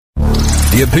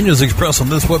The opinions expressed on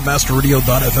this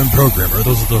WebmasterRadio.fm program are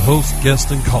those of the host,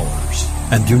 guests, and callers,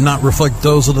 and do not reflect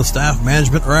those of the staff,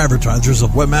 management, or advertisers of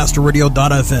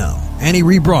WebmasterRadio.fm. Any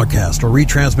rebroadcast or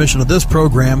retransmission of this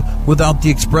program without the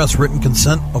express written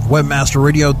consent of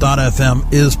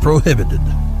WebmasterRadio.fm is prohibited.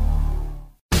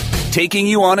 Taking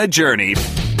you on a journey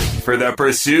for the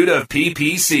pursuit of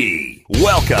PPC.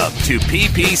 Welcome to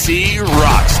PPC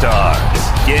Rockstars.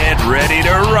 Get ready to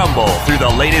rumble through the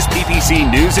latest PPC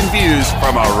news and views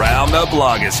from around the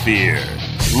blogosphere.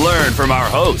 Learn from our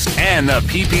host and the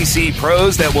PPC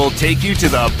pros that will take you to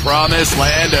the promised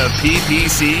land of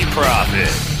PPC profit.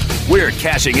 We're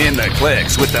cashing in the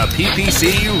clicks with the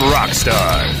PPC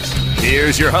Rockstars.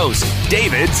 Here's your host,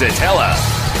 David Zetela.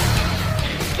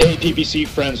 Hey, PPC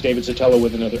friends, David Zetela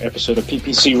with another episode of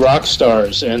PPC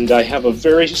Rockstars, and I have a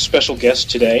very special guest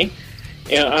today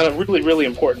and on a really, really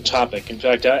important topic. In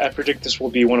fact, I predict this will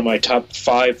be one of my top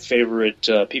 5 favorite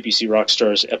PPC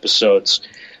Rockstars episodes,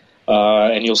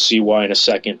 and you'll see why in a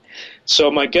second.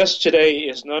 So my guest today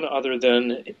is none other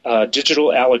than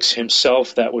Digital Alex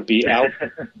himself. That would be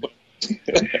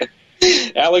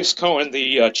Alex Cohen,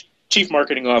 the Chief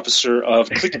Marketing Officer of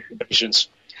ClickFunctions.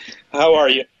 How are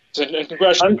you? And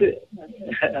congratulations.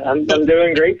 I'm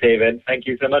doing great, David. Thank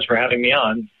you so much for having me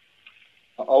on.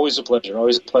 Always a pleasure,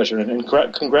 always a pleasure. And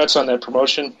congrats on that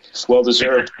promotion. Well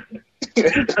deserved.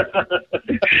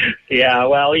 Yeah,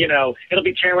 well, it'll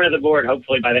be chairman of the board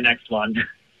hopefully by the next one.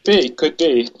 Could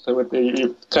be. So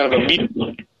you're kind of a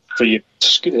meeting for you,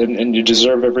 and you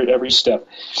deserve every step.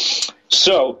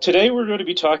 So today we're going to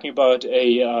be talking about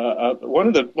one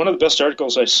of the best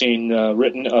articles I've seen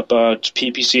written about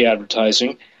PPC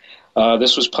advertising.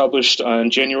 This was published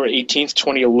on January 18th,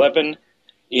 2011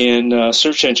 in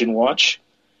Search Engine Watch,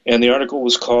 and the article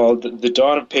was called The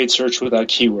Dawn of Paid Search Without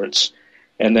Keywords,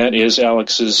 and that is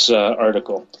Alex's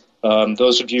article.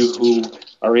 Those of you who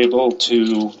are able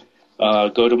to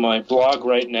go to my blog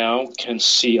right now can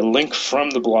see a link from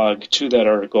the blog to that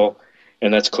article,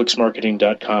 and that's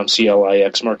clixmarketing.com,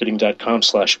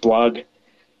 clixmarketing.com/blog,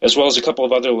 as well as a couple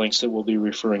of other links that we'll be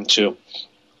referring to.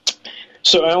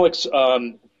 So, Alex,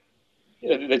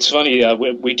 it's funny.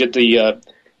 We did the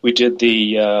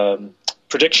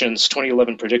predictions,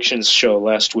 2011 predictions show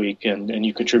last week, and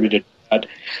you contributed to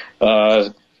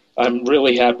that. I'm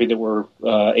really happy that we're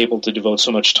able to devote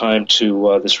so much time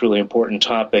to this really important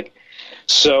topic.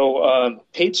 So,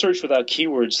 paid search without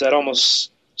keywords, that almost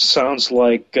sounds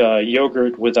like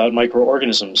yogurt without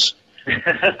microorganisms.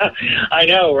 I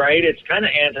know, right? It's kind of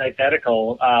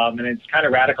antithetical, and it's kind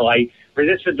of radical. I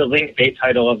resisted the link bait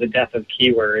title of The Death of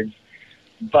Keywords.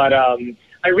 But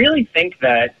I really think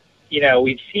that,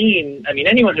 we've seen,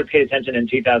 anyone who paid attention in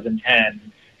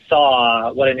 2010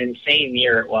 saw what an insane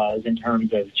year it was in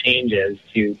terms of changes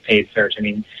to paid search.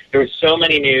 There were so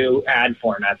many new ad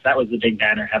formats. That was the big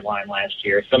banner headline last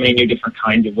year. So many new different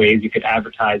kinds of ways you could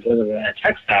advertise other than a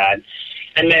text ad.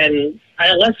 And then,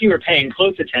 unless you were paying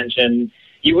close attention,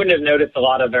 you wouldn't have noticed a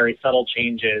lot of very subtle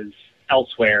changes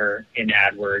elsewhere in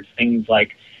AdWords, things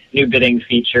like new bidding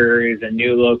features and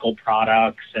new local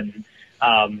products. And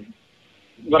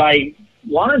what I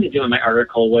wanted to do in my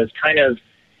article was kind of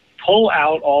pull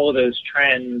out all of those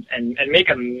trends and make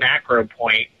a macro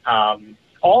point,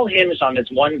 all hinged on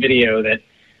this one video that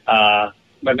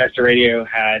Webmaster Radio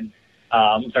had,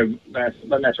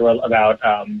 Webmaster about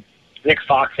Nick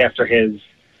Fox after his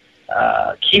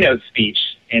keynote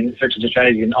speech in Search Engine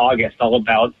Strategy in August, all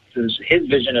about his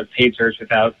vision of paid search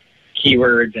without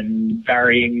keywords and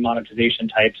varying monetization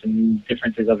types and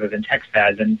differences other than text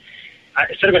ads. And I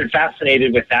sort of been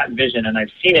fascinated with that vision, and I've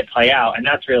seen it play out, and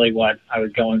that's really what I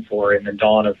was going for in the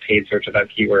dawn of paid search without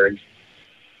keywords.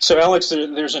 So, Alex,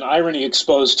 there's an irony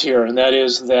exposed here, and that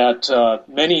is that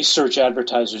many search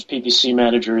advertisers, PPC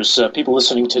managers, people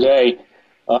listening today,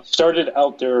 started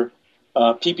out their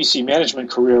PPC management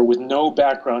career with no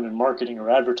background in marketing or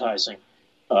advertising.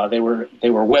 They were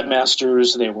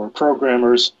webmasters, they were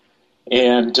programmers,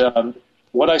 and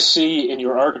what I see in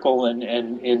your article and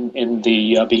in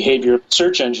the behavior of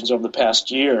search engines over the past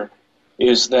year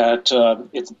is that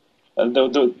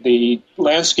the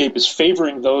landscape is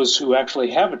favoring those who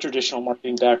actually have a traditional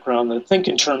marketing background that think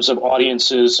in terms of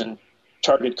audiences and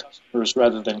target customers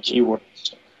rather than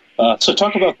keywords. So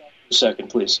talk about that for a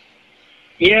second, please.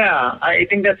 Yeah, I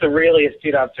think that's a really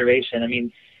astute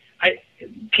observation.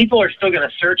 People are still going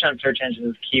to search on search engines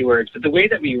with keywords, but the way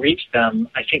that we reach them,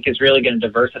 I think, is really going to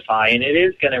diversify, and it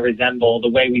is going to resemble the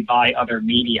way we buy other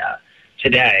media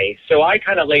today. So I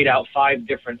kind of laid out 5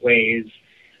 different ways,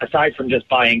 aside from just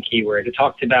buying keywords. I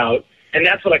talked about, and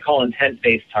that's what I call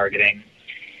intent-based targeting.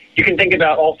 You can think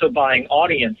about also buying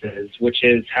audiences, which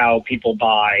is how people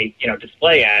buy,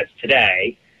 display ads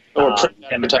today. Or print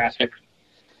demographics.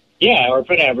 Yeah, or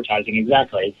print advertising,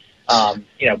 exactly.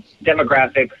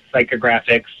 Demographics,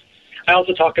 psychographics. I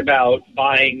also talk about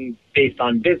buying based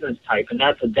on business type, and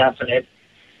that's a definite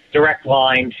direct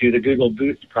line to the Google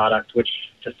Boost product, which,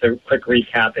 just a quick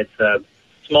recap, it's a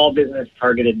small business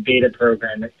targeted beta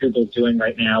program that Google's doing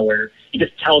right now where you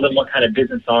just tell them what kind of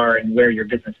business are and where your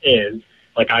business is.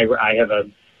 Like I have a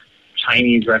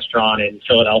Chinese restaurant in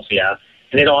Philadelphia,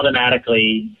 and it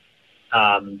automatically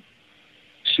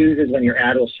chooses when your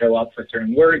ad will show up for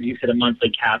certain words. You set a monthly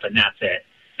cap, and that's it.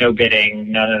 No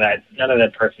bidding, none of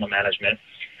that personal management.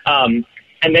 And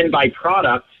then by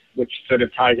product, which sort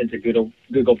of ties into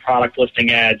Google product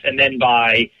listing ads, and then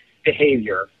by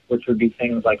behavior, which would be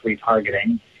things like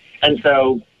retargeting. And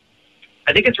so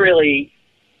I think it's really,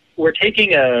 we're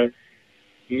taking a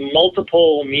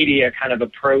multiple media kind of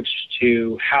approach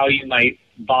to how you might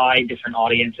buy different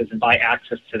audiences and buy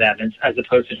access to them, as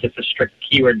opposed to just a strict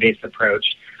keyword-based approach.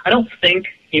 I don't think,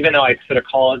 even though I sort of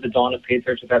call it the dawn of paid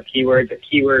search without keywords, that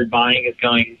keyword buying is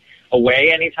going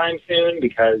away anytime soon,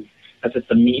 because that's just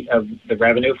the meat of the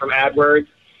revenue from AdWords.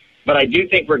 But I do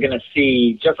think we're going to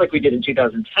see, just like we did in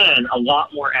 2010, a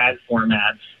lot more ad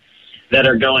formats that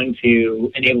are going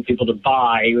to enable people to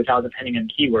buy without depending on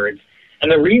keywords.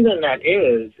 And the reason that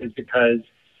is because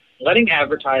letting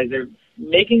advertisers,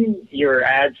 making your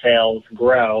ad sales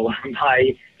grow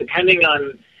by depending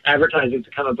on advertisers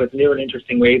to come up with new and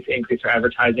interesting ways to increase their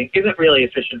advertising isn't really an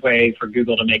efficient way for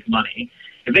Google to make money.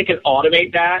 If they can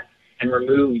automate that and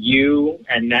remove you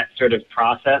and that sort of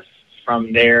process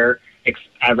from their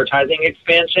advertising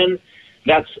expansion,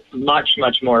 that's much,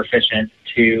 much more efficient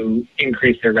to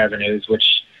increase their revenues,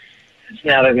 which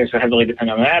now that they're so heavily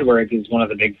dependent on AdWords is one of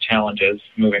the big challenges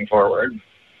moving forward.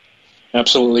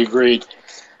 Absolutely agreed.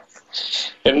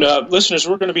 And listeners,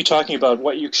 we're going to be talking about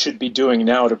what you should be doing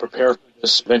now to prepare for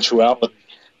this eventuality.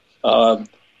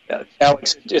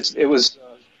 Alex, it was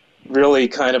really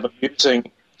kind of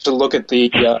amusing to look at the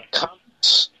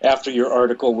comments after your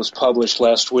article was published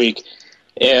last week.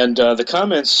 And the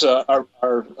comments are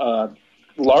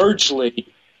largely,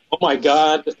 oh my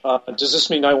God, does this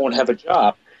mean I won't have a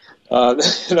job?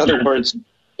 In other words,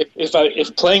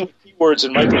 if playing keywords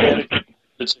and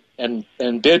micromanaging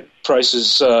and bid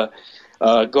prices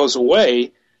goes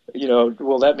away,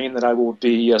 will that mean that I will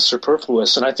be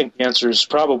superfluous? And I think the answer is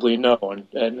probably no,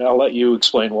 and I'll let you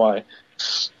explain why.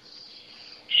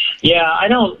 Yeah,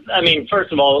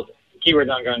 first of all, keywords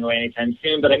aren't going away anytime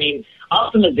soon, but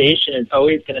optimization is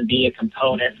always going to be a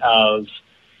component of,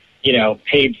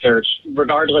 paid search,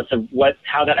 regardless of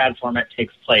how that ad format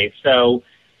takes place. So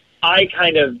I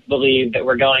kind of believe that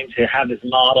we're going to have this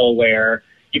model where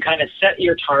you kind of set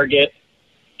your target,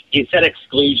 you set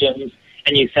exclusions,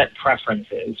 and you set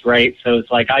preferences, right? So it's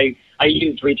like I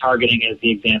use retargeting as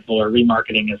the example, or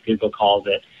remarketing as Google calls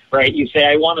it, right? You say,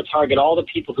 I want to target all the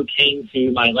people who came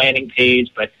to my landing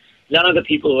page, but none of the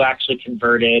people who actually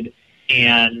converted,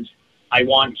 and I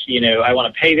want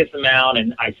to pay this amount,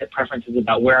 and I set preferences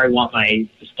about where I want my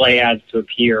display ads to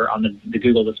appear on the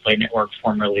Google Display Network,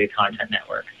 formerly the Content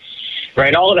Network.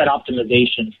 Right, all of that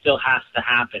optimization still has to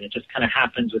happen. It just kind of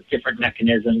happens with different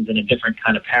mechanisms and a different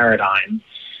kind of paradigm.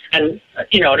 And,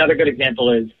 another good example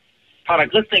is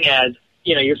product listing ads.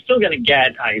 You're still going to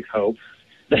get, I hope,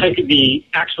 the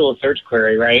actual search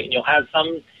query, right? And you'll have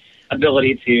some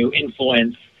ability to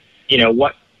influence,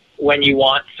 when you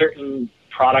want certain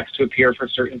products to appear for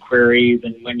certain queries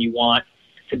and when you want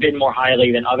to bid more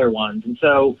highly than other ones. And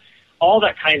so all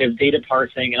that kind of data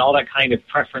parsing and all that kind of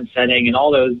preference setting and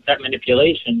all that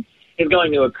manipulation is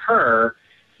going to occur,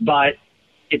 but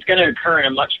it's going to occur in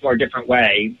a much more different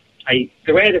way.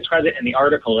 The way I describe it in the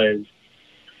article is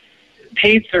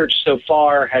paid search so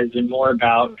far has been more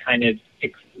about kind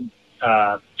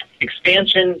of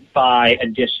expansion by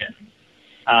addition.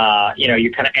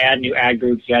 You kind of add new ad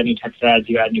groups, you add new text ads,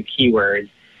 you add new keywords.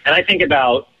 And I think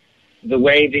about the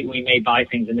way that we may buy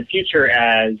things in the future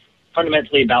as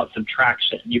fundamentally about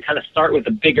subtraction. You kind of start with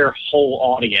a bigger whole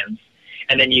audience,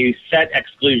 and then you set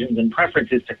exclusions and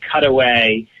preferences to cut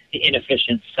away the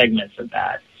inefficient segments of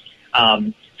that.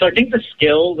 So I think the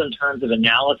skills in terms of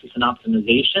analysis and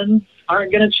optimization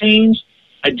aren't going to change.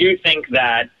 I do think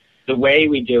that the way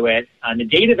we do it, the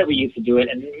data that we use to do it,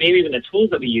 and maybe even the tools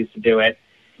that we use to do it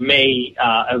may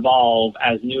evolve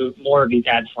as more of these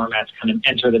ad formats kind of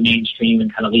enter the mainstream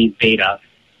and kind of leave beta.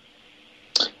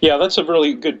 Yeah, that's a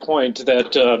really good point,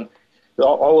 that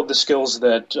all of the skills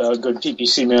that good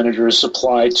PPC managers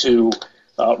apply to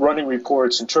running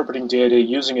reports, interpreting data,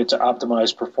 using it to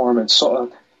optimize performance,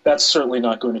 so that's certainly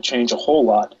not going to change a whole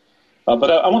lot.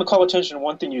 But I want to call attention to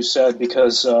one thing you said,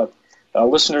 because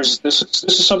listeners, this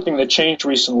is something that changed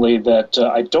recently that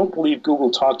I don't believe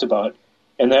Google talked about,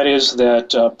 and that is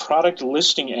that product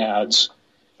listing ads,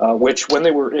 which when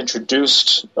they were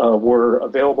introduced were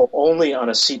available only on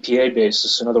a CPA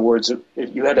basis. In other words,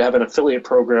 you had to have an affiliate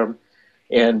program,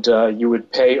 and you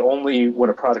would pay only when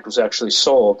a product was actually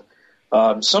sold.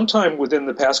 Sometime within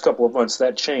the past couple of months,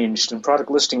 that changed, and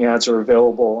product listing ads are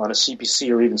available on a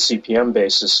CPC or even CPM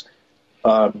basis.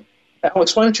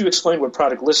 Alex, why don't you explain what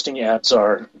product listing ads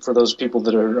are for those people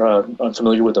that are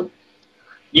unfamiliar with them?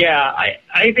 Yeah,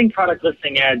 I think product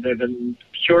listing ads are the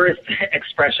purest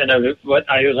expression of what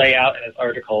I lay out in this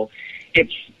article.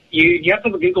 It's you have to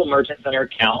have a Google Merchant Center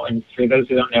account, and for those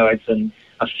who don't know, it's a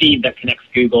feed that connects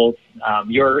Google,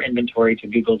 your inventory to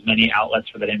Google's many outlets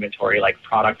for that inventory, like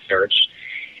product search.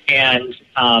 And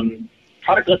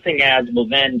product listing ads will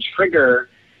then trigger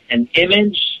an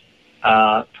image,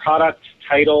 product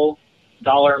title,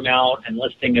 dollar amount, and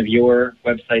listing of your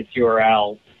website's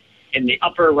URL in the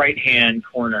upper right-hand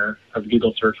corner of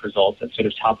Google search results. That's sort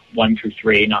of top 1 through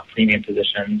 3, not premium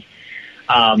positions.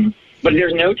 But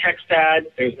there's no text ad.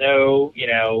 There's no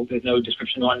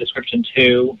description 1, description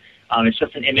 2. It's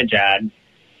just an image ad,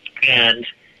 and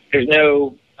there's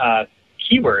no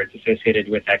keywords associated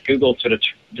with that. Google sort of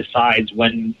decides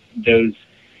when those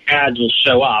ads will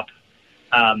show up.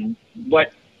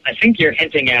 What I think you're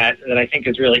hinting at that I think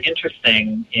is really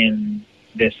interesting in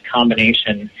this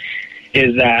combination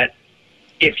is that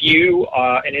if you,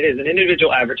 and it is an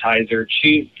individual advertiser,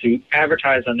 choose to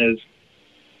advertise on those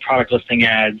product listing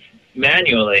ads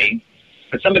manually,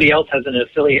 but somebody else has an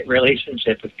affiliate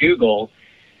relationship with Google,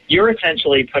 you're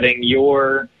essentially putting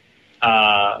your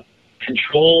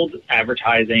controlled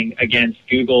advertising against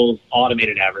Google's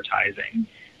automated advertising.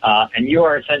 And you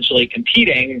are essentially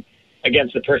competing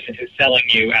against the person who's selling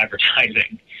you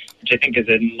advertising, which I think is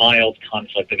a mild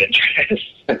conflict of interest.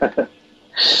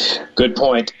 Good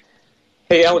point.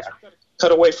 Hey, Alex, I'm going to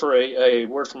cut away for a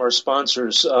word from our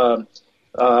sponsors. I'm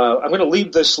going to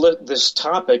leave this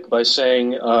topic by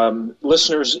saying,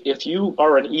 listeners, if you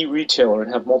are an e-retailer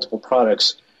and have multiple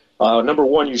products, number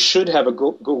one, you should have a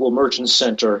Google Merchant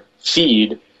Center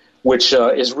feed, which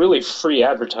is really free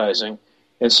advertising.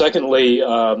 And secondly,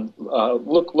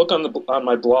 look on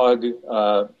my blog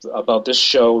about this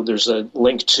show. There's a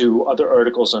link to other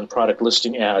articles on product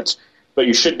listing ads. But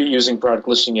you should be using product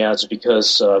listing ads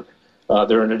because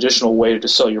they're an additional way to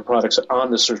sell your products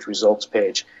on the search results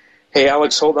page. Hey,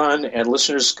 Alex, hold on, and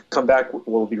listeners, come back.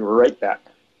 We'll be right back.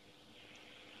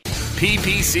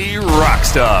 PPC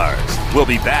Rockstars. We'll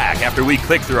be back after we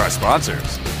click through our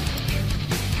sponsors.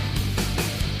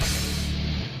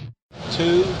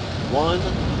 2, 1,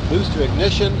 booster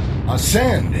ignition.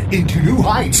 Ascend into new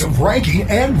heights of ranking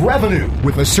and revenue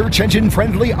with a search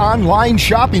engine-friendly online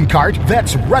shopping cart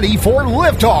that's ready for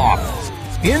liftoff.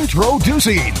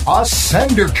 Introducing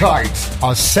Ascender Cart.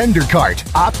 Ascender Cart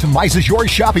optimizes your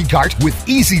shopping cart with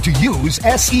easy-to-use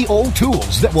SEO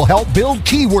tools that will help build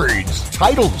keywords,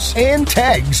 titles, and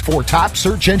tags for top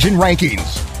search engine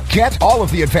rankings. Get all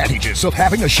of the advantages of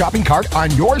having a shopping cart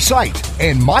on your site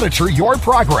and monitor your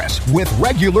progress with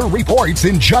regular reports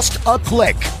in just a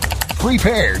click.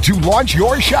 Prepare to launch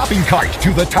your shopping cart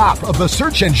to the top of the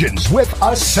search engines with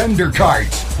Ascender Cart.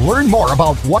 Learn more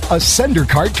about what Ascender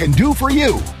Cart can do for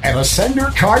you at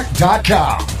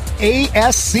ascendercart.com.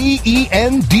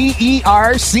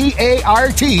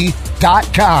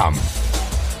 ASCENDERCART.com.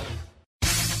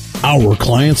 Our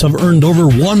clients have earned over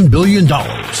 $1 billion.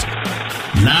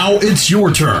 Now it's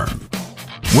your turn.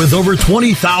 With over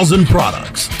 20,000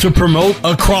 products to promote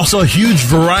across a huge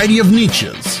variety of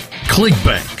niches,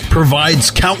 ClickBank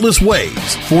provides countless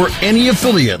ways for any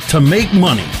affiliate to make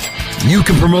money. You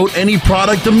can promote any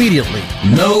product immediately.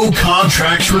 No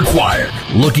contracts required.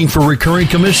 Looking for recurring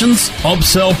commissions?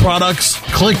 Upsell products?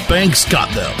 ClickBank's got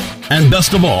them. And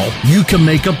best of all, you can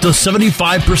make up to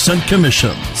 75%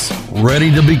 commissions.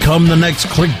 Ready to become the next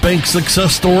ClickBank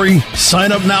success story?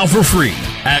 Sign up now for free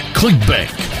at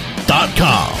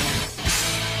clickbank.com.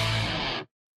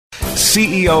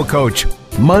 CEO Coach,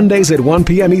 Mondays at 1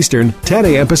 p.m. Eastern, 10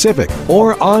 a.m. Pacific,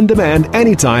 or on demand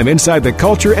anytime inside the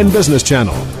Culture and Business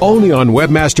Channel, only on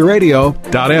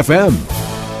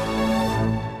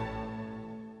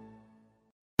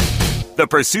webmasterradio.fm. The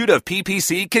pursuit of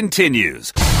PPC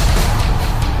continues.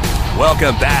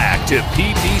 Welcome back to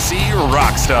PPC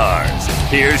Rockstars.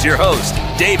 Here's your host,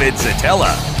 David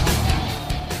Zatella.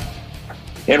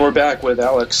 And we're back with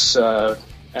Alex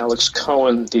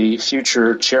Cohen, the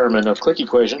future chairman of Click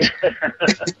Equation.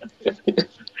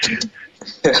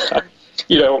 We're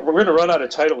going to run out of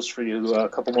titles for you. A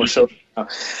couple more shows now.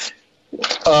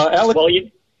 Alex, Well,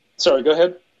 sorry, go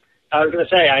ahead. I was going to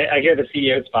say, I hear the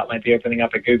CEO spot might be opening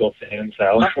up at Google soon,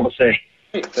 so we'll see.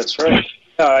 That's right.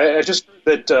 I just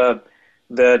heard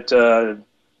that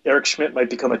Eric Schmidt might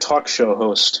become a talk show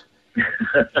host.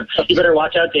 You better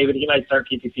watch out, David. He might start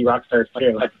PPC Rockstars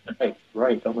too.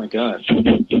 Right. Oh, my God.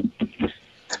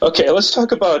 Okay, let's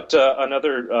talk about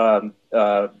another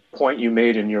point you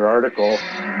made in your article.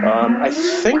 I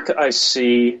think I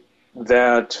see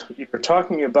that you're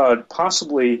talking about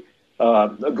possibly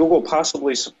Google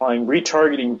possibly supplying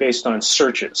retargeting based on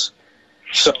searches.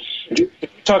 So could you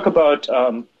talk about,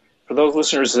 for those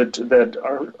listeners that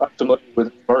aren't familiar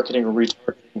with marketing or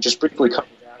retargeting, just briefly cover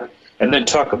that, and then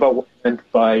talk about what you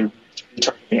meant by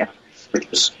retargeting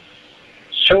searches.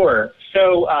 Sure.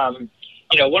 So,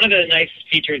 one of the nice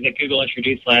features that Google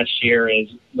introduced last year is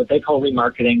what they call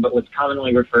remarketing, but what's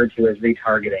commonly referred to as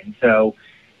retargeting. So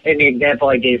in the example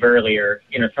I gave earlier,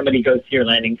 somebody goes to your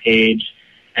landing page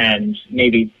and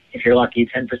maybe, if you're lucky,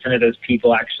 10% of those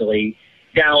people actually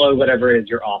download whatever it is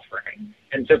you're offering.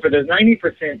 And so for those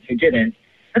 90% who didn't,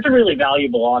 that's a really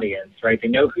valuable audience, right? They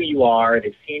know who you are.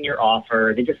 They've seen your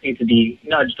offer. They just need to be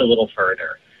nudged a little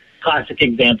further. Classic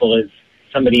example is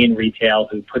somebody in retail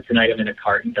who puts an item in a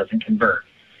cart and doesn't convert.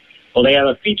 Well, they have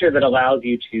a feature that allows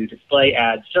you to display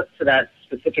ads just to that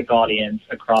specific audience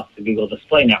across the Google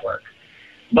Display Network.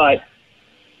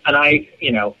 And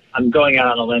I'm going out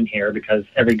on a limb here because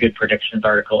every good predictions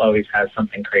article always has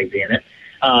something crazy in it.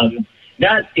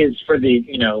 That is for the,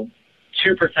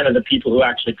 2% of the people who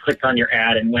actually clicked on your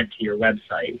ad and went to your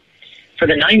website. For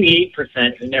the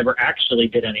 98% who never actually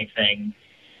did anything,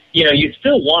 you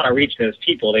still want to reach those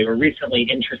people. They were recently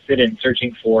interested in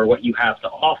searching for what you have to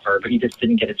offer, but you just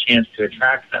didn't get a chance to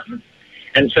attract them.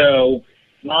 And so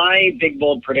my big,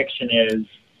 bold prediction is,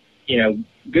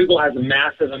 Google has a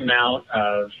massive amount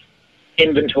of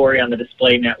inventory on the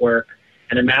display network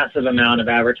and a massive amount of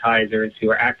advertisers who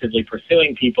are actively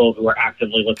pursuing people who are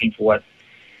actively looking for what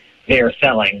they are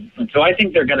selling. And so I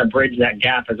think they're going to bridge that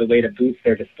gap as a way to boost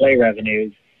their display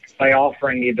revenues by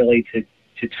offering the ability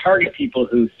to target people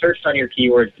who searched on your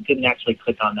keywords but didn't actually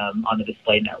click on them on the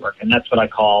display network. And that's what I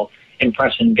call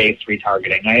impression-based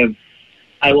retargeting.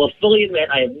 I will fully admit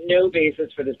I have no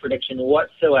basis for this prediction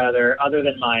whatsoever other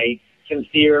than my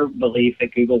sincere belief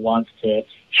that Google wants to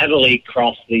heavily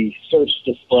cross the search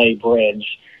display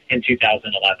bridge in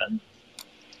 2011.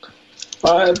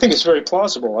 I think it's very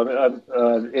plausible.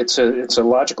 It's a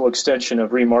logical extension of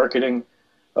remarketing.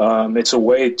 It's a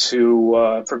way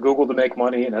for Google to make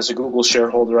money, and as a Google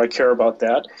shareholder, I care about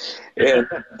that. And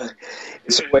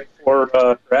it's a way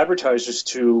for advertisers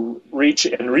to reach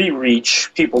and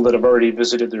re-reach people that have already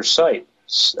visited their site,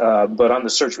 but on the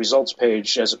search results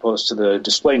page as opposed to the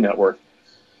display network.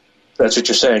 That's what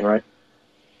you're saying, right?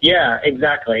 Yeah,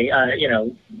 exactly.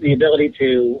 The ability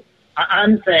to.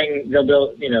 I'm saying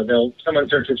someone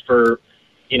searches for,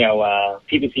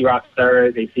 PPC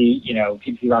Rockstars, they see,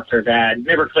 PPC Rockstars ad,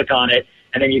 never click on it,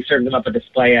 and then you serve them up a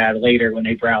display ad later when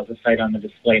they browse the site on the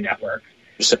display network.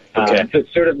 Okay. So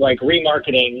it's sort of like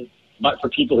remarketing, but for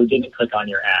people who didn't click on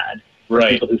your ad.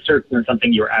 Right. People who searched for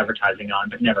something you were advertising on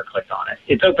but never clicked on it.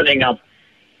 It's opening up,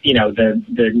 the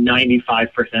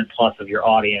 95% plus of your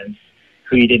audience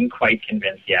who you didn't quite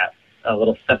convince yet. A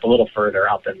little further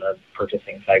up in the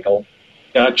purchasing cycle.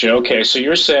 Gotcha. Okay, so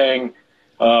you're saying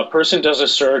a person does a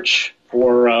search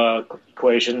for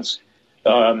equations,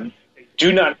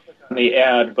 do not click on the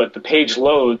ad, but the page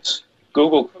loads,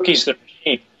 Google cookies the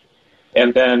machine,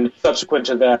 and then subsequent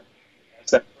to that, as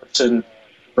that person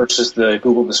versus the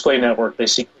Google Display Network, they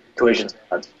see equations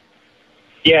ads.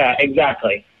 Yeah,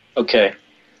 exactly. Okay,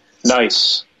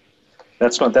 nice.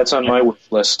 That's on my wish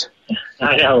list.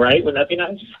 I know, right? Wouldn't that be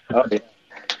nice? Oh, yeah.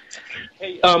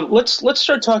 Hey, let's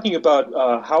start talking about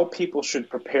how people should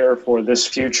prepare for this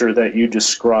future that you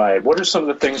describe. What are some of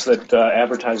the things that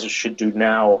advertisers should do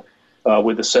now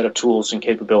with the set of tools and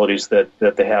capabilities that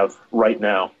they have right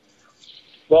now?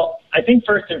 Well, I think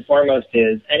first and foremost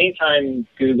is anytime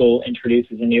Google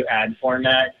introduces a new ad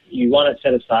format, you want to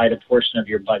set aside a portion of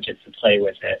your budget to play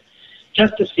with it,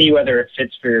 just to see whether it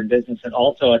fits for your business and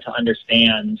also to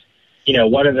understand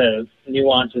what are the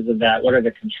nuances of that? What are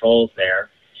the controls there?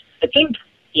 I think,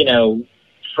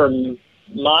 from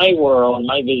my world,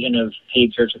 my vision of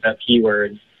paid search without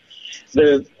keywords,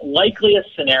 the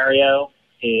likeliest scenario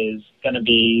is going to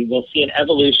be we'll see an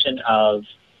evolution of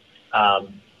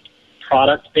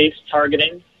product-based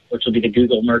targeting, which will be the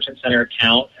Google Merchant Center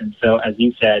account. And so, as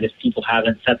you said, if people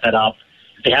haven't set that up,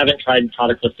 if they haven't tried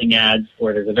product listing ads,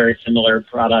 or there's a very similar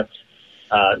product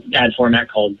ad format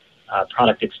called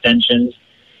product extensions.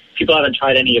 If people haven't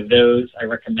tried any of those, I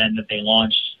recommend that they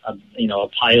launch a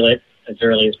pilot as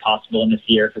early as possible in this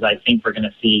year because I think we're going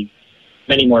to see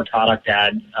many more product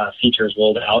ad features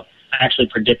rolled out. I actually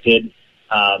predicted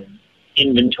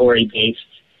inventory-based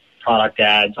product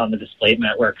ads on the display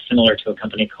network, similar to a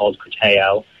company called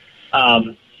Criteo.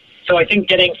 So I think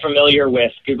getting familiar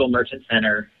with Google Merchant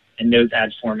Center and those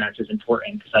ad formats is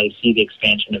important because I see the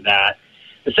expansion of that.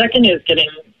 The second is getting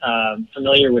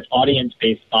familiar with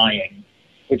audience-based buying,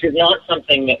 which is not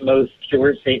something that most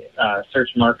keyword search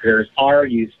marketers are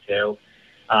used to,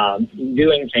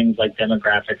 doing things like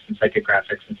demographics and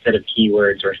psychographics instead of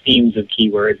keywords or themes of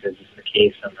keywords, as is the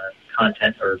case on the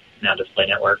content or now display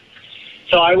network.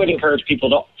 So I would encourage people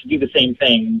to do the same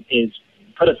thing, is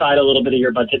put aside a little bit of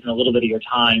your budget and a little bit of your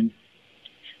time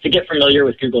to get familiar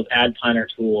with Google's Ad Planner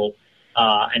tool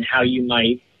and how you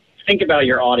might think about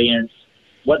your audience,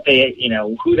 what they,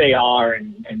 who they are,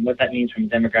 and what that means from a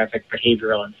demographic,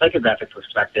 behavioral, and psychographic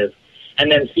perspective,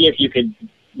 and then see if you could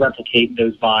replicate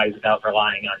those buys without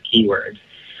relying on keywords.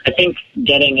 I think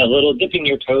dipping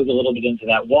your toes a little bit into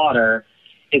that water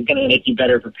is going to make you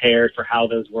better prepared for how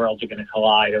those worlds are going to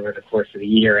collide over the course of the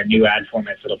year and new ad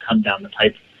formats that will come down the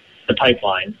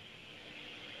pipeline.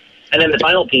 And then the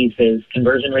final piece is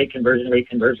conversion rate. So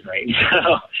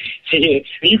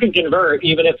you can convert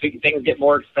even if things get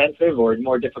more expensive or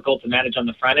more difficult to manage on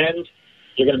the front end.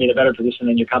 You're going to be in a better position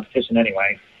than your competition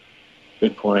anyway.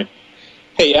 Good point.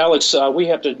 Hey, Alex, we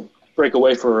have to break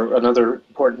away for another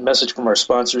important message from our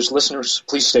sponsors. Listeners,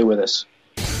 please stay with us.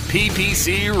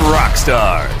 PPC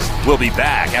Rockstars. We'll be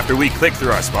back after we click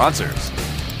through our sponsors.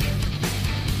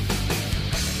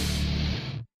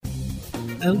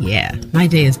 Oh yeah, my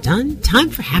day is done. Time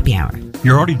for happy hour.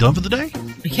 You're already done for the day?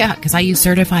 Yeah, because I use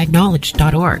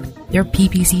CertifiedKnowledge.org. Their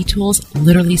PPC tools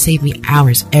literally save me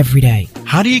hours every day.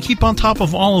 How do you keep on top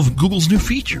of all of Google's new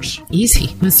features?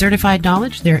 Easy. With Certified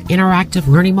Knowledge, their interactive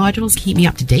learning modules keep me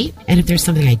up to date. And if there's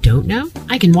something I don't know,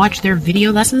 I can watch their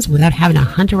video lessons without having to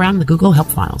hunt around the Google Help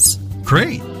files.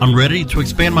 Great. I'm ready to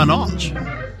expand my knowledge.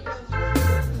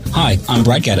 Hi, I'm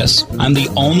Brett Geddes. I'm the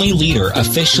only leader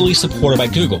officially supported by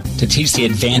Google to teach the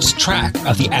advanced track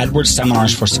of the AdWords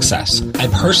Seminars for Success. I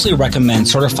personally recommend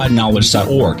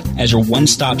CertifiedKnowledge.org as your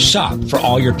one-stop shop for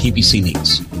all your PPC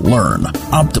needs. Learn,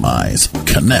 optimize,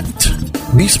 connect.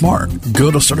 Be smart.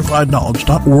 Go to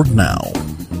CertifiedKnowledge.org now.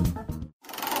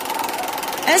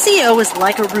 SEO is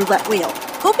like a roulette wheel,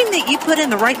 hoping that you put in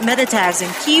the right meta tags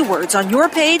and keywords on your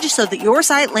page so that your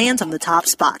site lands on the top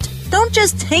spot. Don't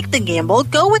just take the gamble,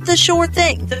 go with the sure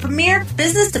thing. The premier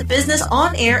business-to-business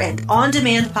on-air and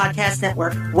on-demand podcast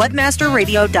network,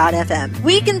 WebmasterRadio.fm.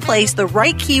 We can place the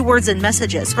right keywords and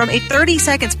messages from a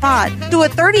 30-second spot to a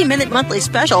 30-minute monthly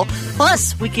special.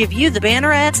 Plus, we give you the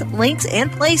banner ads, links,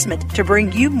 and placement to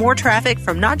bring you more traffic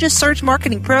from not just search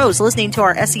marketing pros listening to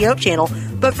our SEO channel,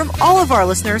 but from all of our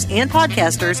listeners and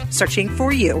podcasters searching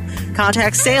for you.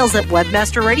 Contact sales at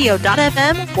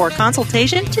WebmasterRadio.fm for a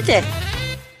consultation today.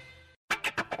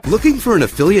 Looking for an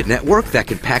affiliate network that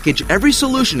can package every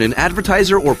solution an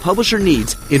advertiser or publisher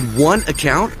needs in one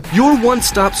account? Your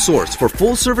one-stop source for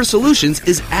full-service solutions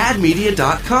is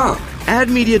AdMedia.com.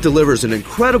 AdMedia delivers an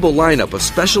incredible lineup of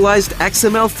specialized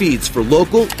XML feeds for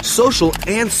local, social,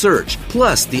 and search,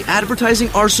 plus the advertising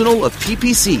arsenal of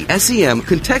PPC, SEM,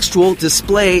 contextual,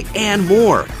 display, and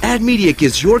more. AdMedia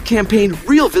gives your campaign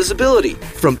real visibility,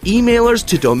 from emailers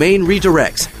to domain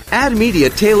redirects. AdMedia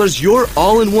tailors your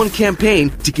all-in-one campaign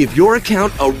to give your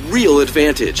account a real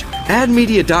advantage.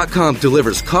 AdMedia.com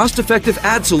delivers cost-effective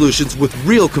ad solutions with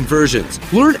real conversions.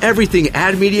 Learn everything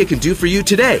AdMedia can do for you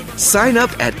today. Sign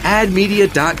up at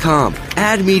AdMedia.com.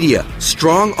 AdMedia.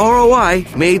 Strong ROI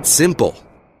made simple.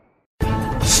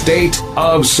 State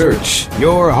of Search,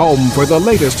 your home for the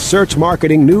latest search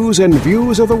marketing news and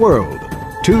views of the world.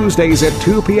 Tuesdays at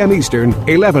 2 p.m. Eastern,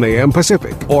 11 a.m.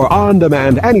 Pacific, or on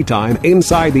demand anytime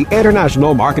inside the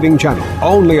International Marketing Channel,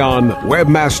 only on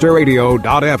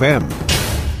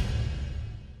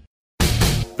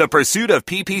WebmasterRadio.fm. The pursuit of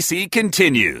PPC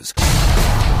continues.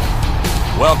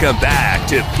 Welcome back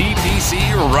to PPC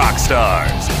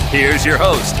Rockstars. Here's your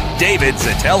host, David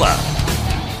Zatella.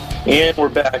 And we're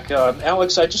back.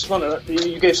 Alex, I just want to,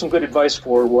 you gave some good advice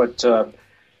for what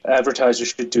advertisers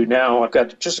should do now. I've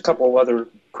got just a couple of other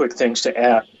quick things to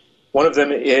add. One of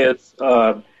them is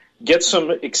get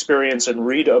some experience and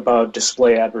read about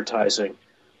display advertising.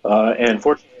 And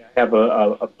fortunately, I have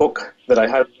a book that I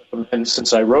highly recommend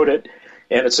since I wrote it,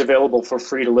 and it's available for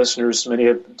free to listeners. Many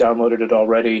have downloaded it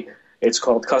already. It's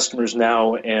called Customers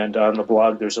Now, and on the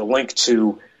blog there's a link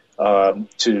to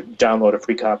download a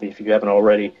free copy if you haven't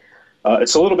already.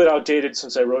 It's a little bit outdated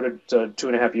since I wrote it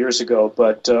 2.5 years ago,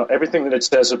 but everything that it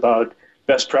says about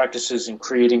best practices in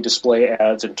creating display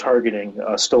ads and targeting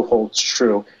still holds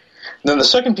true. And then the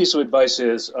second piece of advice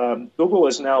is Google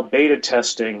is now beta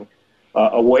testing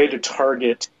a way to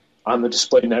target on the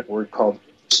display network called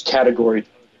category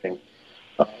targeting,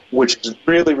 which is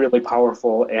really, really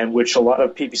powerful and which a lot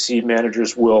of PPC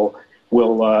managers will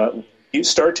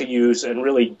start to use and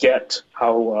really get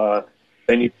how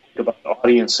they need to think about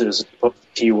audiences as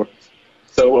opposed to keywords.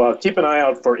 So keep an eye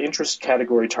out for interest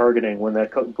category targeting when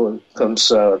that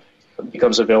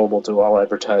becomes available to all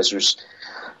advertisers.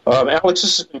 Alex,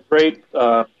 this has been great.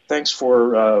 Thanks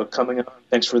for coming on.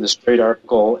 Thanks for this great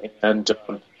article. And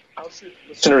how should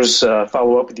listeners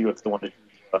follow up with you if they want to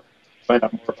find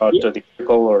out more about the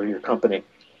article or your company?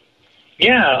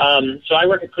 Yeah, so I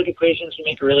work at Click Equations. We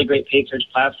make a really great paid search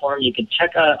platform. You can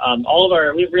check out all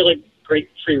of we have really great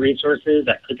free resources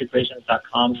at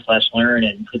clickequations.com/learn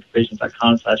and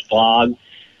clickequations.com/blog.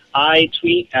 I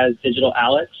tweet as Digital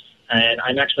Alex, and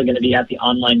I'm actually going to be at the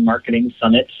Online Marketing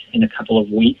Summit in a couple of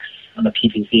weeks on the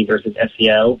PPC versus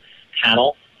SEO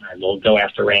panel. I will go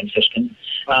after Rand Fishkin.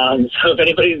 So if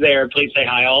anybody's there, please say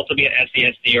hi. I'll also be at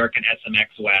SES New York and SMX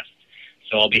West,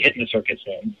 so I'll be hitting the circuit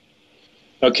soon.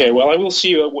 Okay, well, I will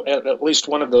see you at least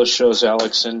one of those shows,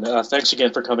 Alex, and thanks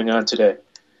again for coming on today.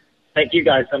 Thank you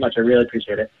guys so much. I really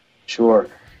appreciate it. Sure.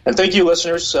 And thank you,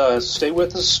 listeners. Stay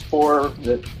with us for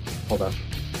the... Hold on.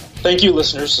 Thank you,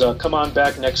 listeners. Come on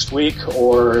back next week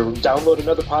or download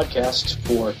another podcast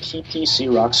for PPC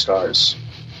Rockstars.